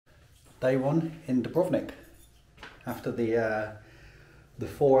Day one in Dubrovnik. After the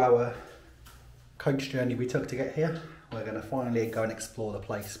 4-hour coach journey we took to get here, we're going to finally go and explore the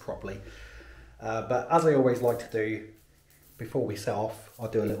place properly. But as I always like to do, before we set off, I'll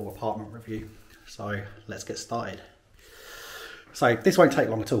do a little apartment review. So let's get started. So this won't take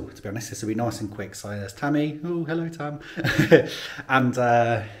long at all, to be honest. This will be nice and quick. So there's Tammy. Oh, hello, Tam. And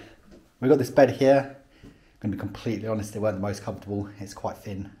we've got this bed here. I'm going to be completely honest, it weren't the most comfortable. It's quite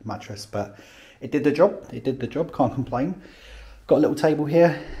thin mattress, but it did the job. It did the job, can't complain. Got a little table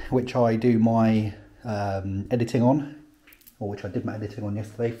here, which I do my editing on, or which I did my editing on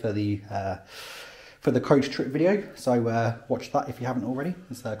yesterday for the coach trip video. So watch that if you haven't already.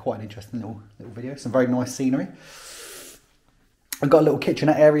 It's quite an interesting little video. Some very nice scenery. I've got a little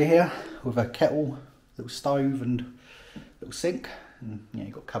kitchenette area here with a kettle, little stove and little sink. And yeah,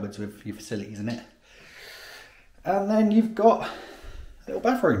 you've got cupboards with your facilities in it. And then you've got a little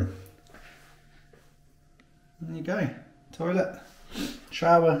bathroom. There you go. Toilet,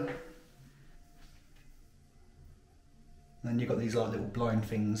 shower. Then you've got these like little blind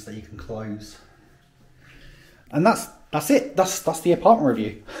things that you can close. And that's it. That's the apartment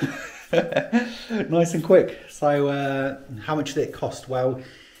review. Nice and quick. So how much did it cost? Well,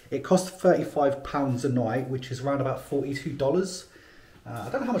 it cost £35 a night, which is around about $42. I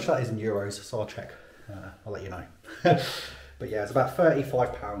don't know how much that is in euros, so I'll check. I'll let you know. But yeah, it's about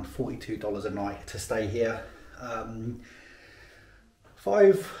 £35, $42 a night to stay here.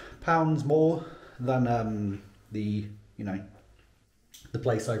 £5 more than the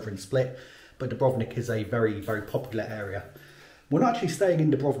place over in Split, but Dubrovnik is a very, very popular area. We're not actually staying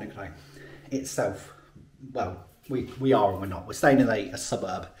in Dubrovnik though itself. Well, we are and we're not. We're staying in a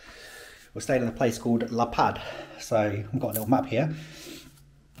suburb. We're staying in a place called Lapad. So I've got a little map here.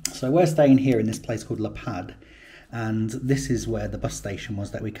 So we're staying here in this place called Lapad, and this is where the bus station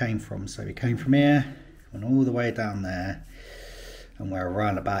was that we came from. So we came from here, went all the way down there, and we're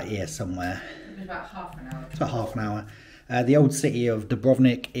around about here somewhere. It was about half an hour. It's about half an hour. The old city of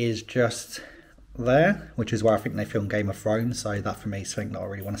Dubrovnik is just there, which is where I think they filmed Game of Thrones. So that for me is something that I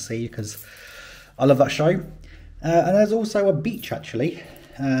really want to see because I love that show. And there's also a beach actually,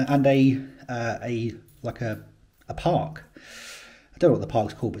 and a park. I don't know what the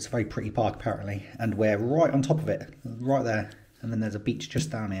park's called, but it's a very pretty park apparently, and we're right on top of it, right there, and then there's a beach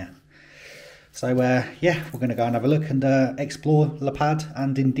just down here. So yeah, we're going to go and have a look and explore Lapad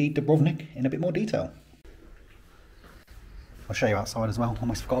and indeed Dubrovnik in a bit more detail. I'll show you outside as well,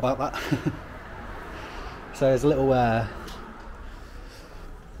 almost forgot about that. So there's a little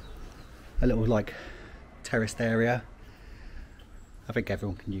like terraced area. I think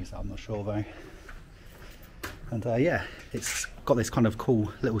everyone can use that, I'm not sure though. And yeah, it's got this kind of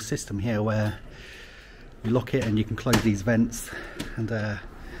cool little system here where you lock it and you can close these vents and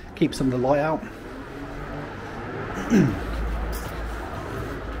keep some of the light out.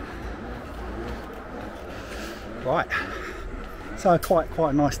 Right, so quite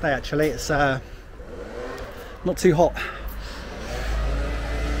a nice day actually. It's not too hot.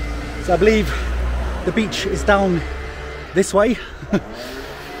 So I believe the beach is down this way.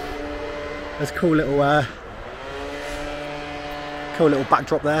 There's a cool little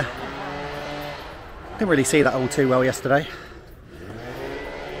backdrop there. Didn't really see that all too well yesterday.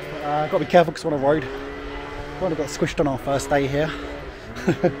 Got to be careful because we're on a road. We got squished on our first day here.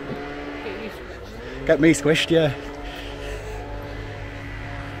 Get me squished, yeah.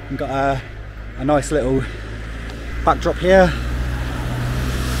 We've got a nice little backdrop here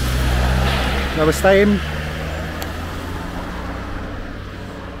where we're staying.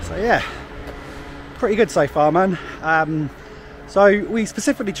 So yeah, pretty good so far, man. So we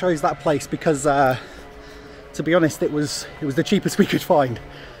specifically chose that place because, to be honest, it was the cheapest we could find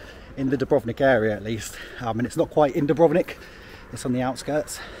in the Dubrovnik area, at least. And it's not quite in Dubrovnik; it's on the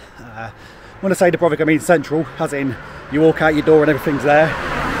outskirts. When I say Dubrovnik, I mean central, as in you walk out your door and everything's there.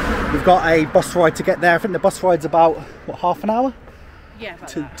 We've got a bus ride to get there. I think the bus ride's about what, half an hour? Yeah.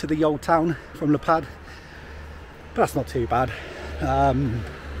 To the old town from Lapad, but that's not too bad. And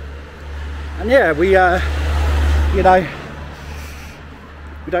yeah, we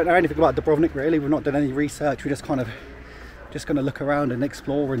don't know anything about Dubrovnik really. We've not done any research. We're just kind of going to look around and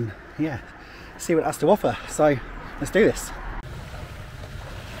explore and yeah, see what it has to offer. So let's do this.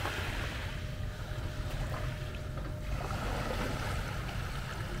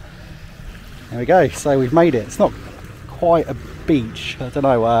 There we go. So we've made it. It's not quite a beach. I don't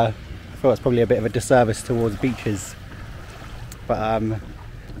know. I feel it's probably a bit of a disservice towards beaches, but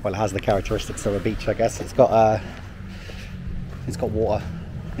well, it has the characteristics of a beach, I guess. It's got water.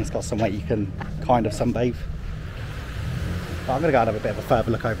 It's got somewhere you can kind of sunbathe. I'm going to go and have a bit of a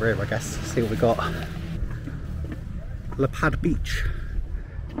further look over here, I guess, see what we got. Lapad Beach.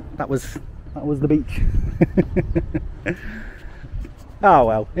 That was the beach. Oh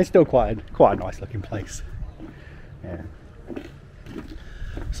well, it's still quite a nice looking place. Yeah.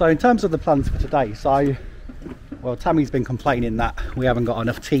 So in terms of the plans for today, well, Tammy's been complaining that we haven't got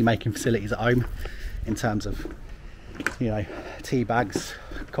enough tea making facilities at home in terms of, you know, tea bags,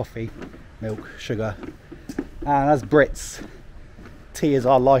 coffee, milk, sugar. And as Brits, tea is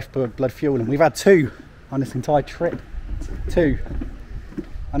our lifeblood fuel, and we've had 2 on this entire trip. 2.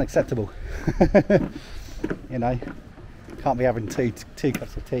 Unacceptable. You know, can't be having two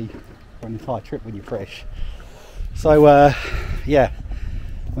cups of tea for an entire trip when you're British. So yeah,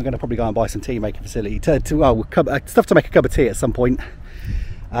 we're going to probably go and buy some tea making facility stuff to make a cup of tea at some point.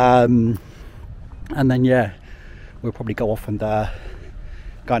 And then yeah, we'll probably go off and go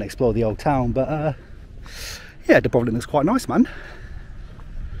and explore the old town. But yeah, Dubrovnik looks quite nice, man.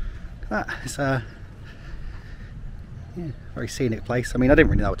 That is yeah, very scenic place. I mean, I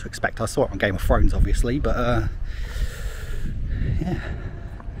didn't really know what to expect. I saw it on Game of Thrones, obviously, but yeah,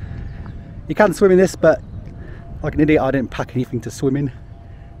 you can swim in this, but like an idiot, I didn't pack anything to swim in.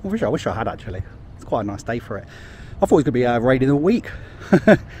 I wish I had actually. It's quite a nice day for it. I thought it was going to be raining all week,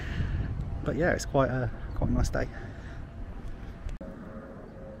 but yeah, it's quite a nice day.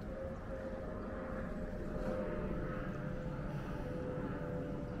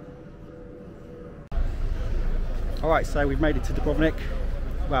 Alright, so we've made it to Dubrovnik.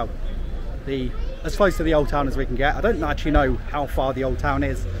 Well, as close to the old town as we can get. I don't actually know how far the old town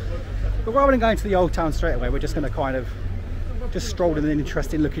is, but rather than going to the old town straight away, we're just going to kind of just stroll in an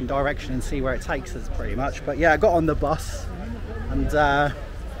interesting looking direction and see where it takes us, pretty much. But yeah, I got on the bus and I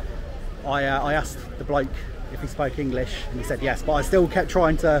asked the bloke if he spoke English, and he said yes, but I still kept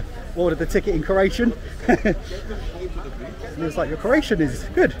trying to order the ticket in Croatian. And he was like, your Croatian is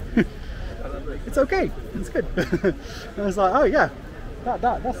good. It's okay, it's good. And I was like, oh yeah,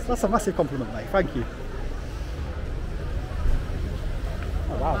 that's a massive compliment, mate, thank you.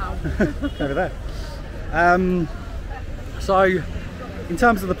 Oh wow, over there. So in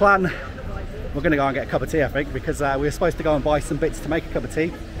terms of the plan, we're going to go and get a cup of tea, I think, because we were supposed to go and buy some bits to make a cup of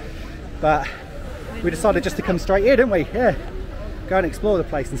tea, but we decided just to come straight here, didn't we? Yeah, go and explore the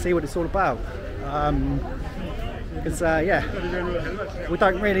place and see what it's all about. Because yeah, we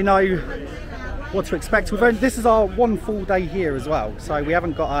don't really know what to expect. This is our 1 full day here as well, so we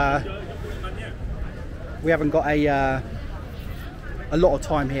haven't got a lot of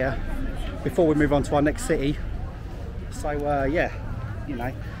time here before we move on to our next city. So yeah, you know,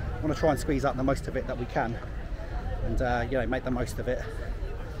 I want to try and squeeze out the most of it that we can, and you know, make the most of it,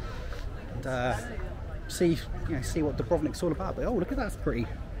 and see what Dubrovnik's all about. But oh, look at that, it's pretty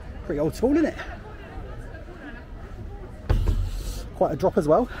old school, isn't it? Quite a drop as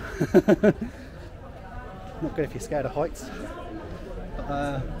well. Not good if you're scared of heights. But,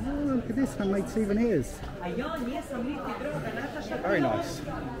 oh, look at this, handmade souvenirs. Very nice.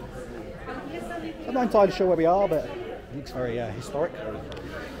 I'm not entirely sure where we are, but it looks very historic.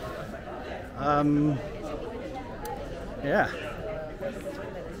 Yeah.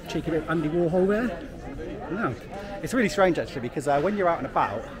 Cheeky bit of Andy Warhol there. Yeah. It's really strange actually, because when you're out and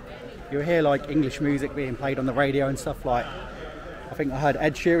about, you'll hear like English music being played on the radio and stuff. Like, I think I heard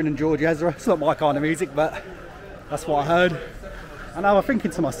Ed Sheeran and George Ezra. It's not my kind of music, but that's what I heard. And I was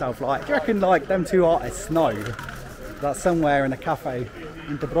thinking to myself, like, do you reckon like them 2 artists know that somewhere in a cafe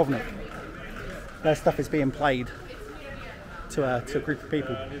in Dubrovnik their stuff is being played to a group of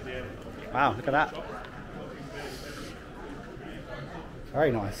people? Wow, look at that.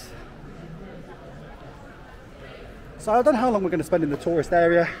 Very nice. So I don't know how long we're going to spend in the tourist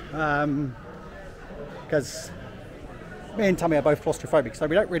area, because me and Tammy are both claustrophobic, so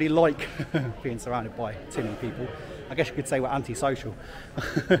we don't really like being surrounded by too many people. I guess you could say we're antisocial.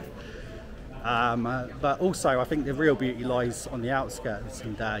 But also I think the real beauty lies on the outskirts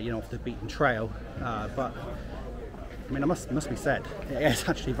and you know, off the beaten trail. But I mean, it must be said, it's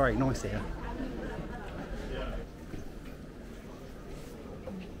actually very nice here.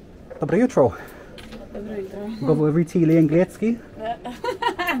 Dobre jutro. Govorite li angielski?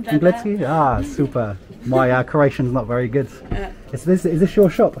 Angielski? Ah, super. My Croatian's not very good. Is this your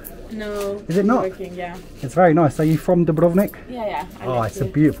shop? No. Is it not? Working, yeah. It's very nice. Are you from Dubrovnik? Yeah. Oh, it's a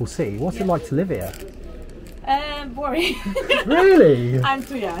beautiful city. What's it like to live here? Boring. Really? I'm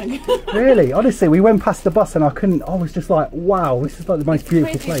too young. Really? Honestly, we went past the bus and I was just like, wow, this is like the most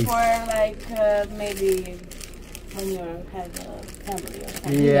beautiful place. For like maybe when you have a family or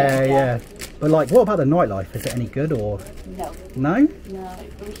something. Yeah. But like, what about the nightlife? Is it any good or? No. No? No,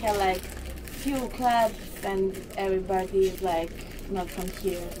 we have like few clubs and everybody is like not from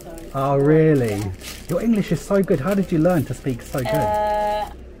here. So oh really? Your English is so good. How did you learn to speak so good?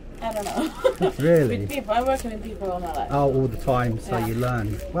 I don't know. Really? With people. I'm working with people all my life. Oh, all the time, so Yeah. you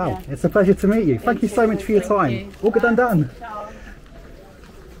learn. Wow, Yeah. it's a pleasure to meet you. Thank you so much for your time. you. All good and done. Ciao.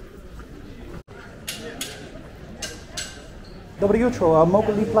 Dobre jutro,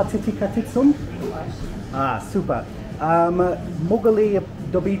 mogli platiti karticą? Super. Mogli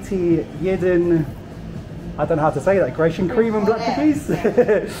dobiti jeden, I don't know how to say that, Croatian cream and black cookies?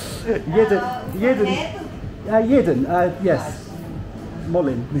 jeden, yes.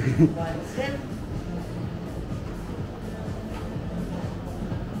 Molin.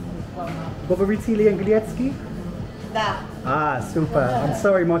 Govorili angielski? Da. Super. I'm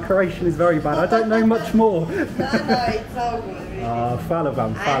sorry, my Croatian is very bad. I don't know much more. No, it's all good. Really. Hvala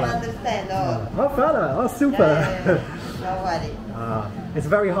vam, I hvala. understand all. Hvala. Super. No worry. It's a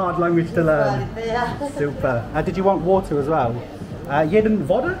very hard language to learn. Yeah. Super. Did you want water as well? Jeden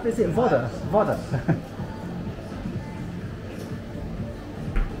voda? Is it voda? Voda.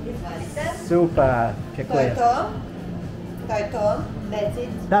 Super. Dziękuję. To je to. That's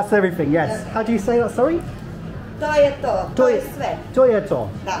it. That's everything, yes. How do you say that, sorry? To je to. To je sve. To je to.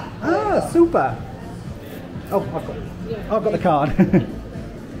 Da. Super. Oh, I've got the card.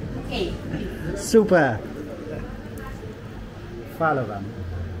 Okay. Super. Hvala vam.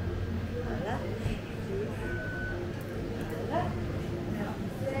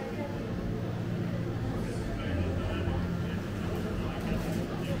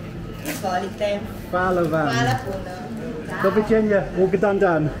 Izvolite. Hvala vam. Hvala puno. Do widzenia. All good and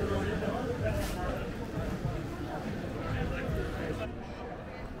done.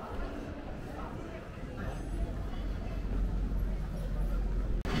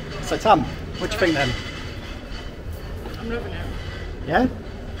 So Tom, what do you think then? I'm loving it. Yeah?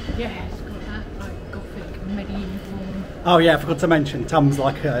 Yeah, it's got that like gothic medieval. Oh yeah, I forgot to mention, Tom's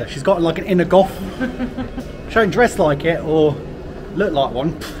like, she's got like an inner goth. She don't dress like it or look like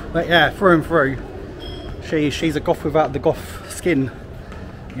one, but yeah, through and through. She's a goth without the goth skin,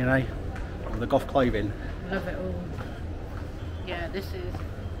 you know, or the goth clothing. Love it all. Yeah, this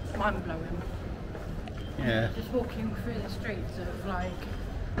is mind blowing. Yeah. Just walking through the streets of like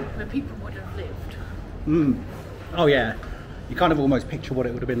where people would have lived. Oh yeah, you kind of almost picture what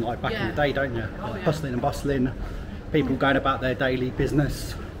it would have been like back in the day, don't you? Oh, Like yeah. hustling and bustling, people going about their daily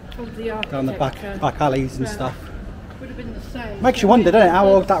business, All the down the back architecture alleys and stuff. would have been the same. Makes you wonder, doesn't it, how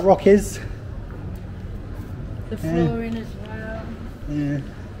old that rock is? The flooring as well. Yeah.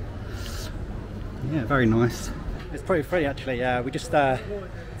 Yeah, very nice. It's pretty funny actually. We just met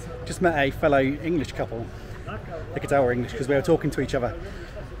a fellow English couple. They could tell we're English because we were talking to each other.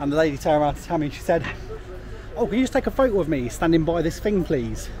 And the lady turned around to Tammy and she said, "Oh, can you just take a photo of me standing by this thing,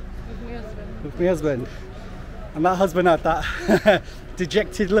 please?" With my husband. And that husband had that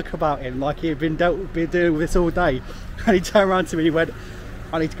dejected look about him, like he had been dealing with this all day. And he turned around to me and he went,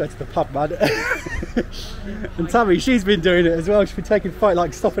 "I need to go to the pub, man." And Tammy, she's been doing it as well. She's been taking photos,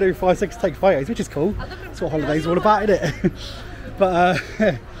 like stopping every 5 seconds to take photos, which is cool. That's what holidays are all about, isn't it? But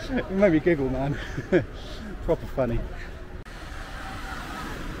it made me giggle, man. Proper funny.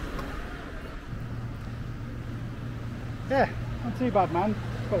 Yeah, not too bad, man.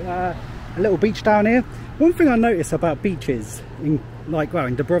 Got a little beach down here. One thing I notice about beaches, in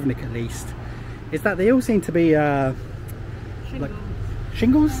Dubrovnik at least, is that they all seem to be like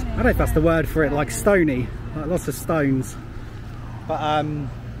shingles? I don't know if that's the word for it, like stony, like lots of stones. But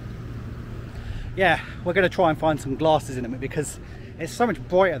yeah, we're going to try and find some glasses in it because it's so much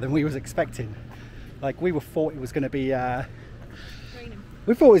brighter than we was expecting. Like we thought it was going to be raining.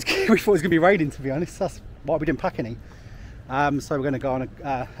 We thought it was going to be raining, to be honest. That's why we didn't pack any. So we're going to go on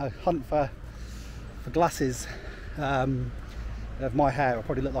a hunt for glasses of my hair. I'll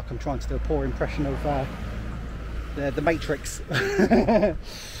probably look like I'm trying to do a poor impression of the Matrix or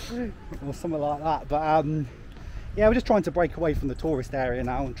something like that. But yeah, we're just trying to break away from the tourist area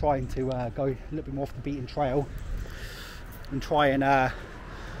now and trying to go a little bit more off the beaten trail and try and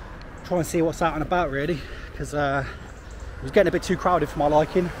see what's out and about, really, because it was getting a bit too crowded for my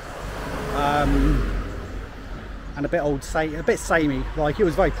liking. And a bit samey. Like, it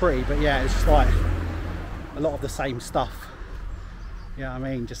was very pretty, but yeah, it's just like a lot of the same stuff. You know what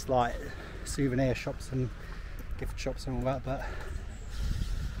I mean? Just like souvenir shops and gift shops and all that. But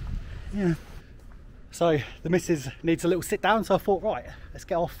yeah. So the missus needs a little sit down, so I thought, right, let's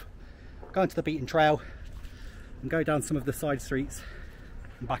get off, go into the beaten trail and go down some of the side streets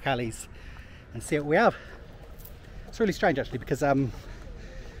and back alleys and see what we have. It's really strange actually, because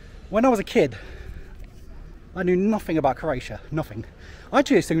when I was a kid, I knew nothing about Croatia, nothing. I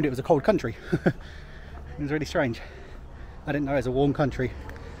actually assumed it was a cold country. It was really strange. I didn't know it was a warm country,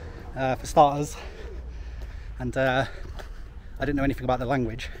 for starters. And I didn't know anything about the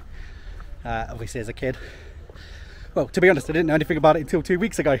language, obviously as a kid. Well, to be honest, I didn't know anything about it until 2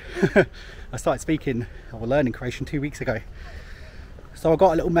 weeks ago. I started speaking or learning Croatian 2 weeks ago. So I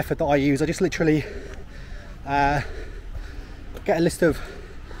got a little method that I use. I just literally get a list of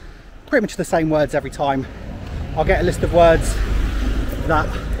pretty much the same words every time. I'll get a list of words that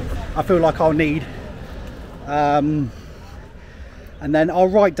I feel like I'll need, and then I'll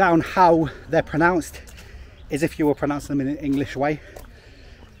write down how they're pronounced as if you were pronouncing them in an English way.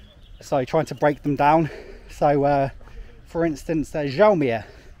 So trying to break them down. So for instance, Žalmir,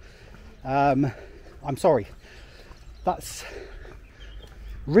 I'm sorry, that's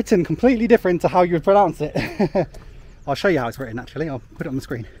written completely different to how you would pronounce it. I'll show you how it's written actually, I'll put it on the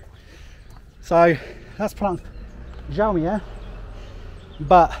screen. So that's pronounced Žalmir,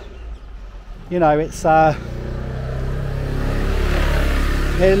 but you know, it's I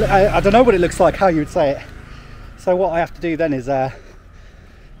don't know what it looks like, how you would say it. So what I have to do then is I'll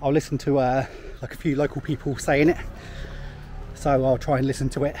listen to like a few local people saying it. So I'll try and listen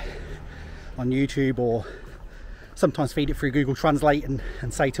to it on YouTube, or sometimes feed it through Google Translate and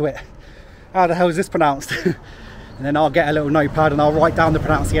say to it, how the hell is this pronounced? And then I'll get a little notepad and I'll write down the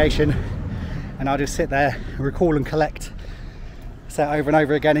pronunciation, and I'll just sit there and recall and collect, say it over and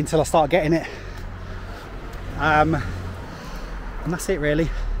over again until I start getting it. And that's it really.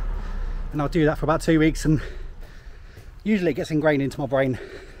 And I'll do that for about 2 weeks, and usually it gets ingrained into my brain.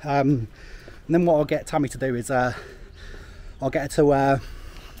 And then what I'll get Tammy to do is I'll get her to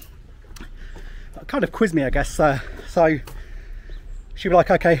kind of quiz me, I guess. So she'll be like,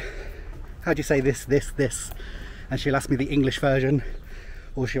 okay, how do you say this, this, this? And she'll ask me the English version,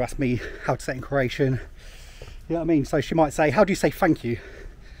 or she'll ask me how to say it in Croatian. You know what I mean? So she might say, how do you say thank you?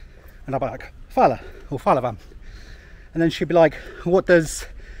 And I'll be like, hvala, or hvala vam. And then she'll be like, what does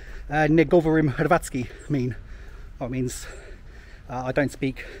ne govorim hrvatski mean? Well, it means I don't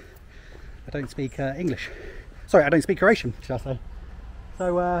speak English. Sorry, I don't speak Croatian, should I say.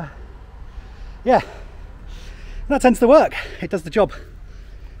 So yeah, and that tends to work. It does the job.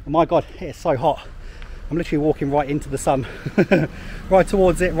 Oh my god, it is so hot. I'm literally walking right into the sun, right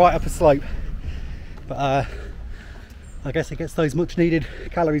towards it, right up a slope. But I guess it gets those much needed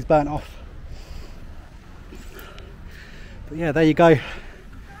calories burnt off. But yeah, there you go.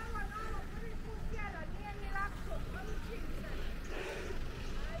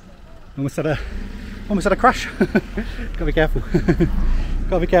 Almost had a crash. Gotta be careful.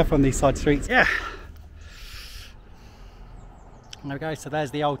 Gotta be careful on these side streets. Yeah. There we go. So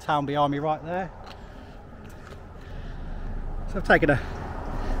there's the old town behind me right there. So I've taken a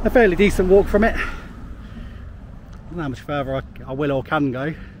fairly decent walk from it. I don't know how much further I will or can go.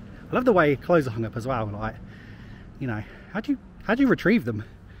 I love the way clothes are hung up as well. Like, you know, how do you retrieve them?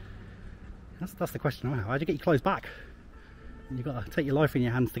 That's the question. How do you get your clothes back? You've got to take your life in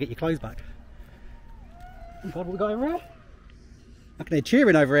your hands to get your clothes back. Oh God, what we got over here? I can hear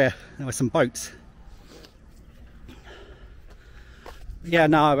cheering over here. There were some boats. Yeah,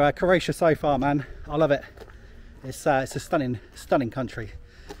 no, Croatia so far, man. I love it. It's a stunning country.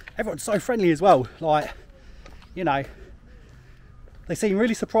 Everyone's so friendly as well. Like, you know, they seem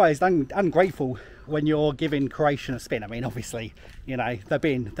really surprised and grateful when you're giving Croatian a spin. I mean, obviously, you know, they're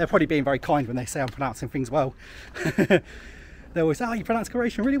probably being very kind when they say I'm pronouncing things well. They always say, oh, you pronounce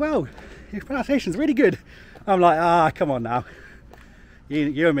Croatian really well. Your pronunciation's really good. I'm like, ah, come on now.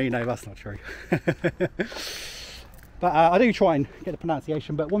 You and me know that's not true. But I do try and get the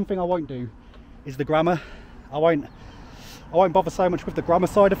pronunciation. But one thing I won't do is the grammar. I won't bother so much with the grammar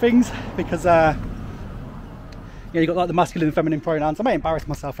side of things, because yeah, you got like the masculine and feminine pronouns. I may embarrass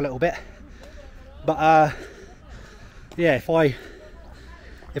myself a little bit, but yeah, if I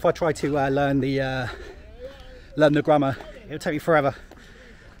try to learn the grammar, it'll take me forever.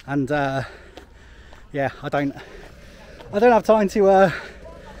 And yeah, I don't have time to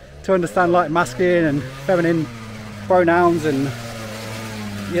understand like masculine and feminine pronouns, and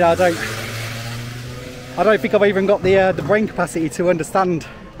you know, I don't think I've even got the brain capacity to understand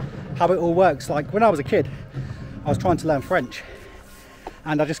how it all works. Like when I was a kid, I was trying to learn French,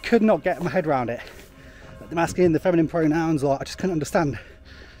 and I just could not get my head around it. Like the masculine, the feminine pronouns, like I just couldn't understand.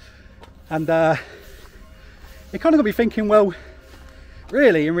 And it kind of got me thinking, well,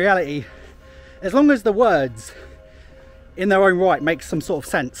 really, in reality, as long as the words in their own right make some sort of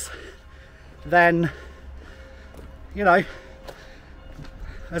sense, then, you know,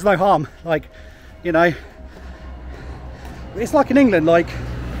 there's no harm. Like, you know, it's like in England, like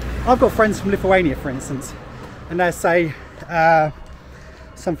I've got friends from Lithuania, for instance, and there's say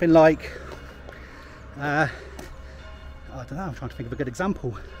something like I don't know, I'm trying to think of a good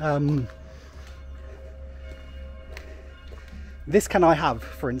example. This can I have,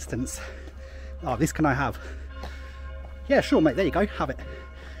 for instance. Oh, this can I have? Yeah, sure, mate, there you go, have it.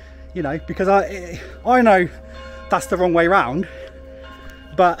 You know, because I know that's the wrong way round,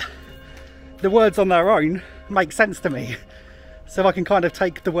 but the words on their own make sense to me. So I can kind of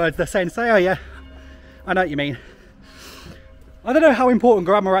take the words they're saying and say, oh yeah, I know what you mean. I don't know how important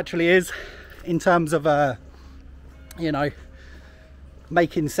grammar actually is in terms of, you know,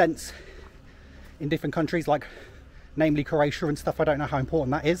 making sense in different countries, like namely Croatia and stuff. I don't know how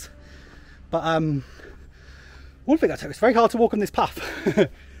important that is. But one thing I tell you, it's very hard to walk on this path.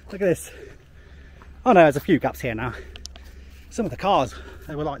 Look at this. Oh no, there's a few gaps here now. Some of the cars,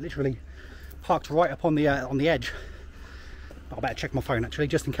 they were like literally parked right up on the edge. But I better check my phone actually,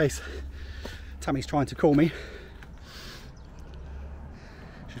 just in case Tammy's trying to call me.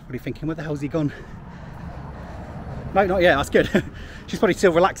 She's probably thinking, where the hell's he gone? No, not yet, that's good. She's probably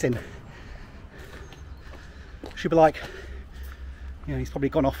still relaxing. She'll be like, you know, he's probably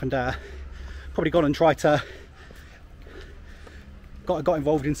gone off and probably gone and tried to got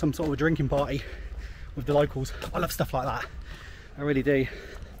involved in some sort of a drinking party with the locals. I love stuff like that, I really do.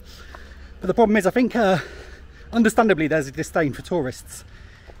 But the problem is, I think understandably there's a disdain for tourists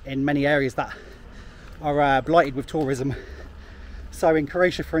in many areas that are blighted with tourism. So in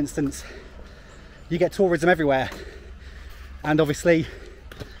Croatia, for instance, you get tourism everywhere, and obviously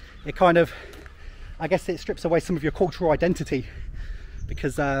it kind of, I guess it strips away some of your cultural identity,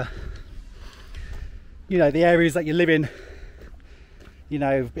 because you know, the areas that you live in, you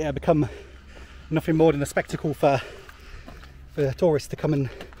know, become nothing more than a spectacle for tourists to come and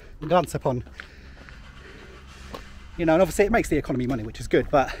glance upon. You know, and obviously it makes the economy money, which is good,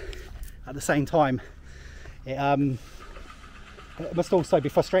 but at the same time, it must also be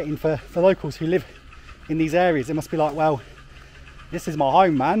frustrating for locals who live in these areas. It must be like, well, this is my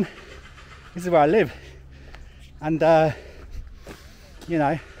home, man. This is where I live, and you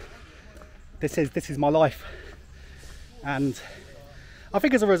know, this is my life. And I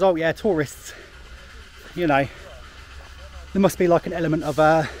think as a result, yeah, tourists, you know, there must be like an element of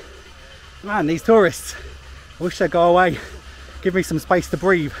man, these tourists, I wish they'd go away, give me some space to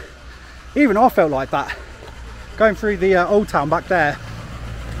breathe. Even I felt like that going through the Old Town back there.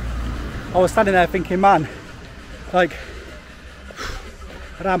 I was standing there thinking, man, like,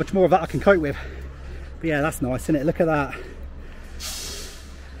 I don't know how much more of that I can cope with. But yeah, that's nice, isn't it? Look at that.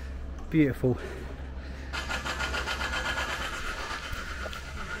 Beautiful.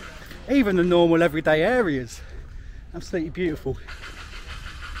 Even the normal everyday areas, absolutely beautiful.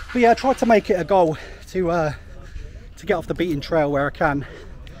 But yeah, I tried to make it a goal to get off the beaten trail where I can.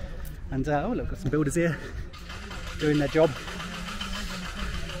 And oh look, got some builders here doing their job.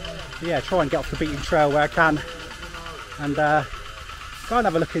 But yeah, try and get off the beaten trail where I can, and go and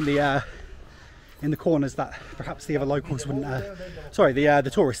have a look in the corners that perhaps the other locals wouldn't. Sorry,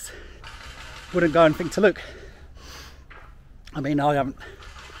 the tourists wouldn't go and think to look. I mean, I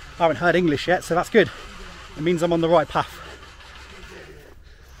haven't heard English yet, so that's good. It means I'm on the right path.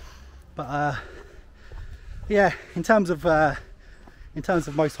 But yeah, in terms of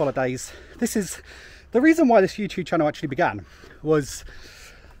most holidays, this is the reason why this YouTube channel actually began, was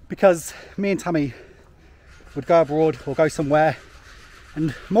because me and Tammy would go abroad or go somewhere,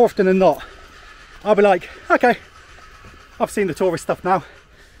 and more often than not, I'll be like, okay, I've seen the tourist stuff now.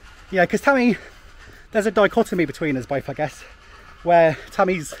 Yeah, because Tammy, there's a dichotomy between us both, I guess, where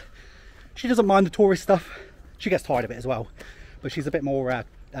she doesn't mind the tourist stuff. She gets tired of it as well, but she's a bit more,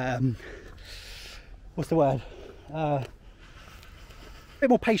 what's the word? A bit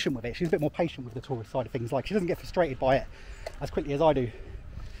more patient with it. She's a bit more patient with the tourist side of things. Like, she doesn't get frustrated by it as quickly as I do.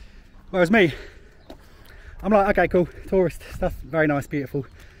 Whereas me, I'm like, okay, cool, tourist stuff, very nice, beautiful.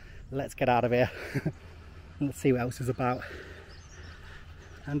 Let's get out of here. Let's see what else is about.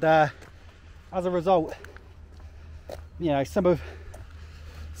 And as a result, you know, some of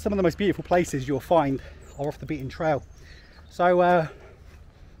the most beautiful places you'll find are off the beaten trail. So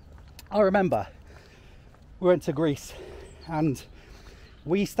I remember we went to Greece and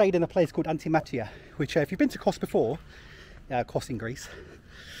we stayed in a place called Antimatia, which if you've been to Kos before, Kos in Greece,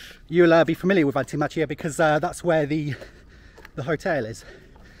 you'll be familiar with Antimatia, because that's where the hotel is.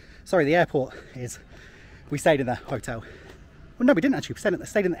 Sorry, the airport is. We stayed in the hotel. Well, no, we didn't actually. We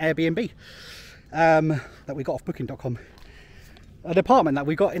stayed in the Airbnb that we got off booking.com. An apartment that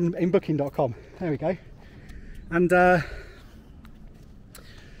we got in booking.com. There we go. And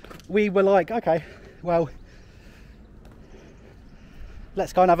we were like, okay, well,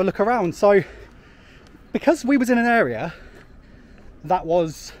 let's go and have a look around. So because we was in an area that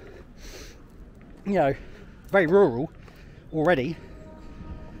was, you know, very rural already,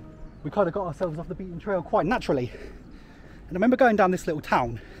 we kind of got ourselves off the beaten trail quite naturally. And I remember going down this little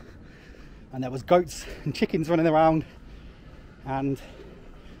town and there was goats and chickens running around and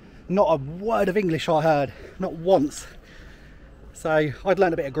not a word of English I heard, not once. So I'd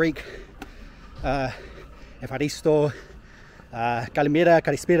learned a bit of Greek. Evaristo, Kalimira,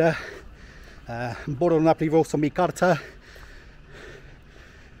 Kalispira, Boro Naplivo mi carta.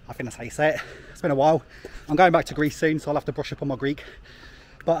 I think that's how you say it. It's been a while. I'm going back to Greece soon, so I'll have to brush up on my Greek.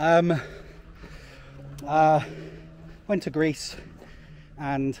 But went to Greece,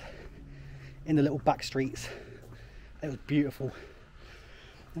 and in the little back streets, it was beautiful.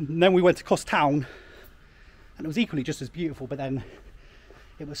 And then we went to Cost Town, and it was equally just as beautiful, but then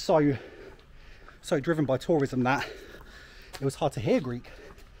it was so driven by tourism that it was hard to hear Greek.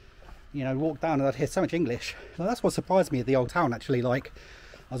 You know, walk down and I'd hear so much English. Like, that's what surprised me at the Old Town, actually. Like,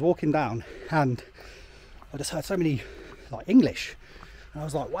 I was walking down and I just heard so many like English, and I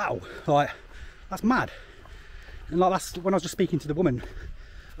was like, wow, like that's mad. And like, that's when I was just speaking to the woman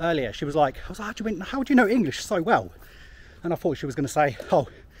earlier. She was like, I was like, how do you know English so well? And I thought she was going to say, oh,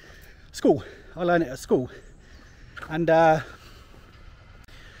 school, I learned it at school. And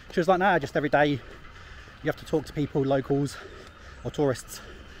she was like, nah, just every day you have to talk to people, locals or tourists.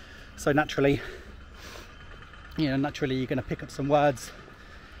 So naturally, you know, naturally you're going to pick up some words.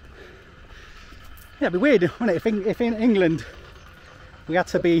 Yeah, it'd be weird, wouldn't it, if in England we had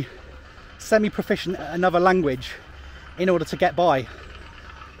to be semi-proficient at another language in order to get by.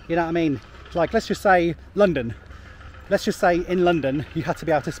 You know what I mean? Like, let's just say London. Let's just say in London you had to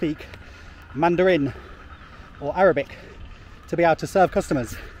be able to speak Mandarin or Arabic to be able to serve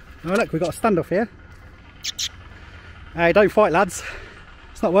customers. Oh look, we've got a standoff here. Hey, don't fight, lads.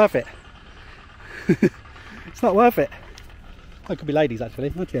 It's not worth it. It's not worth it. Oh, it could be ladies,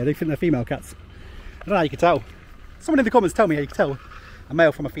 actually. Okay, they think they're female cats. I don't know how you can tell. Someone in the comments tell me how you can tell a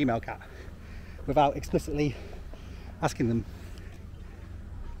male from a female cat without explicitly asking them.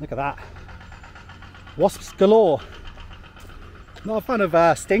 Look at that. Wasps galore. Not a fan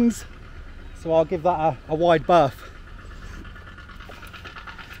of stings, so I'll give that a wide berth.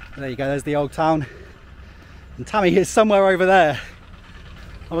 There you go, there's the Old Town. And Tammy is somewhere over there.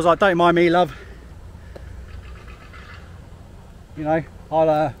 I was like, don't mind me, love. You know,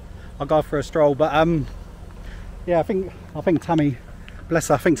 I'll go for a stroll. But yeah, I think Tammy, bless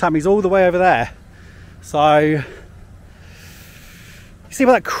her, I think Tammy's all the way over there. So you see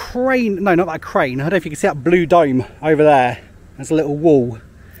about that crane? No, not that crane. I don't know if you can see that blue dome over there. There's a little wall.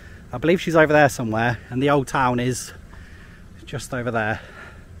 I believe she's over there somewhere, and the Old Town is just over there.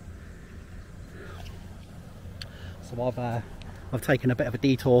 So I've taken a bit of a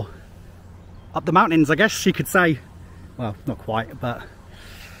detour up the mountains, I guess you could say. Well, not quite, but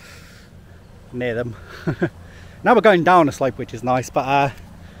near them. Now we're going down a slope, which is nice, but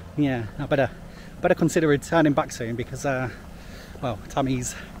yeah, I better consider returning back soon, because well,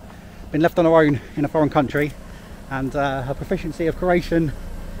 Tammy's been left on her own in a foreign country, and her proficiency of Croatian,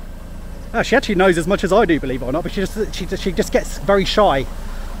 she actually knows as much as I do, believe it or not, but she just gets very shy.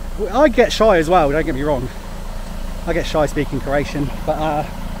 I get shy as well, don't get me wrong. I get shy speaking Croatian, but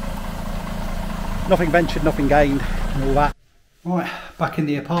nothing ventured, nothing gained, and all that. Right, back in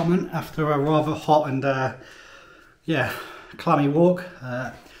the apartment after a rather hot and yeah, clammy walk.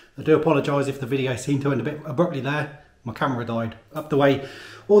 I do apologise if the video seemed to end a bit abruptly there. My camera died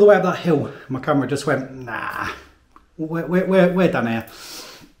all the way up that hill. My camera just went, nah, we're done here.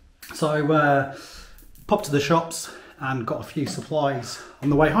 So popped to the shops and got a few supplies on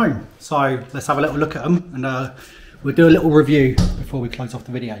the way home. So let's have a little look at them, and we'll do a little review before we close off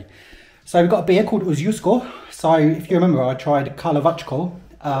the video. So we've got a beer called Uzusko. So if you remember, I tried Karlovačko,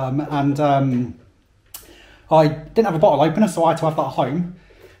 and I didn't have a bottle opener, so I had to have that at home.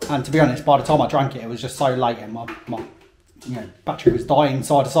 And to be honest, by the time I drank it, it was just so late and my battery was dying,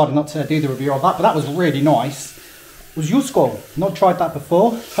 so I decided not to do the review of that. But that was really nice. Uzusko, not tried that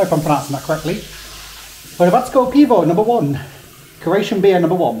before. Hope I'm pronouncing that correctly. Karlovačko pivo, number 1. Croatian beer,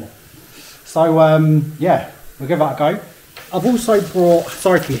 number 1. So yeah, we'll give that a go. I've also brought,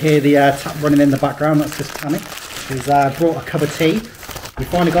 sorry if you hear the tap running in the background, that's just Tammy. She's brought a cup of tea. We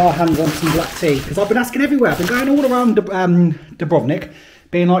finally got our hands on some black tea, because I've been asking everywhere. I've been going all around Dubrovnik,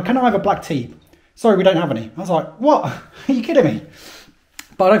 being like, can I have a black tea? Sorry, we don't have any. I was like, what? Are you kidding me?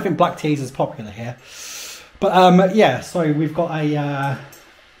 But I don't think black tea is as popular here. But yeah, so we've got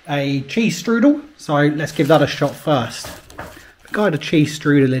a cheese strudel. So let's give that a shot first. We got a cheese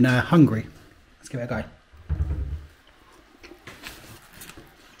strudel in Hungary. Let's give it a go.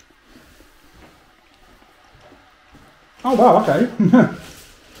 Oh wow, okay.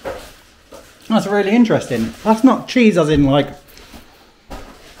 That's really interesting. That's not cheese as in like...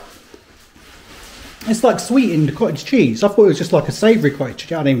 It's like sweetened cottage cheese. I thought it was just like a savoury cottage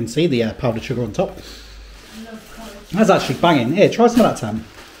cheese. I didn't even see the powdered sugar on top. That's actually banging. Here, try some of that, Tam.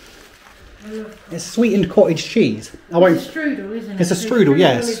 It's sweetened cottage cheese. I won't... It's a strudel, isn't it? It's a strudel,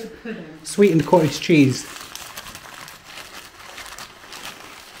 yes. Is a pudding. Sweetened cottage cheese.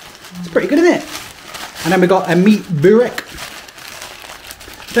 It's pretty good, isn't it? And then we got a meat burek.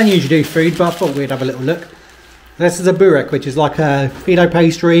 Don't usually do food, but I thought we'd have a little look. This is a burek, which is like a filo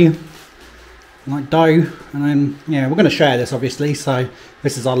pastry, like dough. And then, yeah, we're going to share this, obviously. So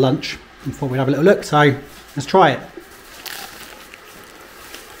this is our lunch. I thought we'd have a little look. So let's try it.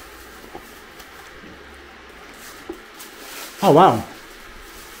 Oh, wow.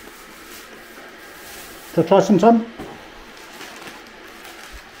 So try some, Tom?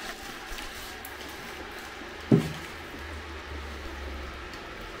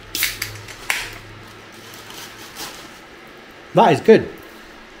 That is good.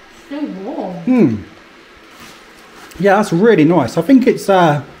 Still warm. Yeah, that's really nice. I think it's,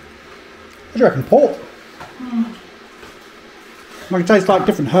 what do you reckon, pork? Like it tastes like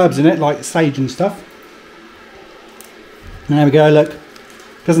different herbs in it, like sage and stuff. And there we go, look.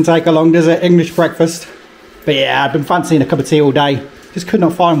 Doesn't take a long, does it? English breakfast. But yeah, I've been fancying a cup of tea all day. Just could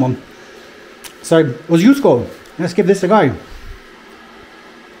not find one. So, what's your score? Let's give this a go.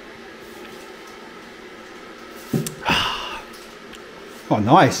 Oh,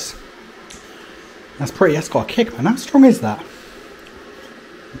 nice. That's pretty, that's got a kick, man. How strong is that?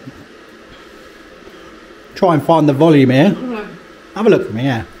 Try and find the volume here. Have a look for me,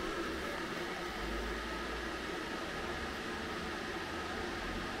 yeah.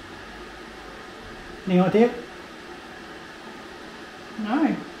 Any idea?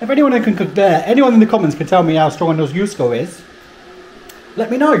 No. If anyone can compare, anyone in the comments can tell me how strong those Yusko is,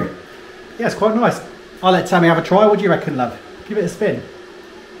 let me know. Yeah, it's quite nice. I'll let Tammy have a try. What do you reckon, love? Give it a spin.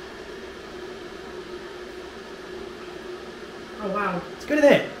 Oh wow. It's good,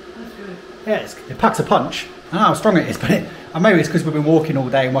 isn't it? That's good. Yeah, it packs a punch. I don't know how strong it is, but maybe it's because we've been walking all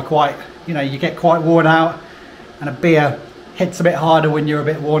day and we're quite, you know, you get quite worn out, and a beer hits a bit harder when you're a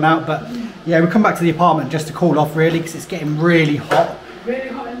bit worn out. But yeah, we come back to the apartment just to cool off, really, because it's getting really hot. Really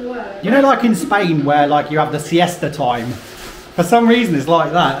hot in the world. You know, like in Spain, where like you have the siesta time. For some reason, it's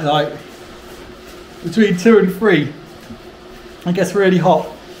like that. Like between 2 and 3, it gets really hot.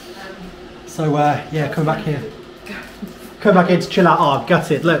 So yeah, come back here. Come back here to chill out. Oh,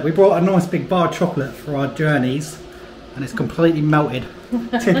 gutted. Look, we brought a nice big bar of chocolate for our journeys, and it's completely melted.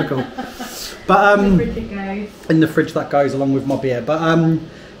 Typical. But in the fridge that goes along with my beer. But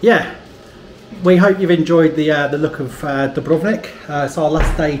yeah, we hope you've enjoyed the look of Dubrovnik. It's our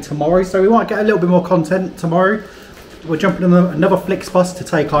last day tomorrow, so we might get a little bit more content tomorrow. We're jumping on another FlixBus to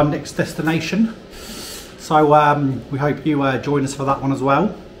take our next destination. So we hope you join us for that one as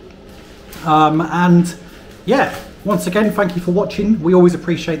well. And yeah, once again, thank you for watching. We always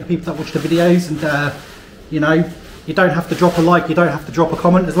appreciate the people that watch the videos, and you know, you don't have to drop a like, you don't have to drop a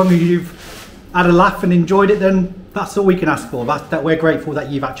comment. As long as you've had a laugh and enjoyed it, then that's all we can ask for. That we're grateful that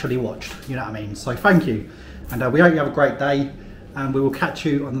you've actually watched, you know what I mean? So thank you, and we hope you have a great day, and we will catch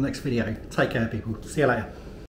you on the next video. Take care, people. See you later.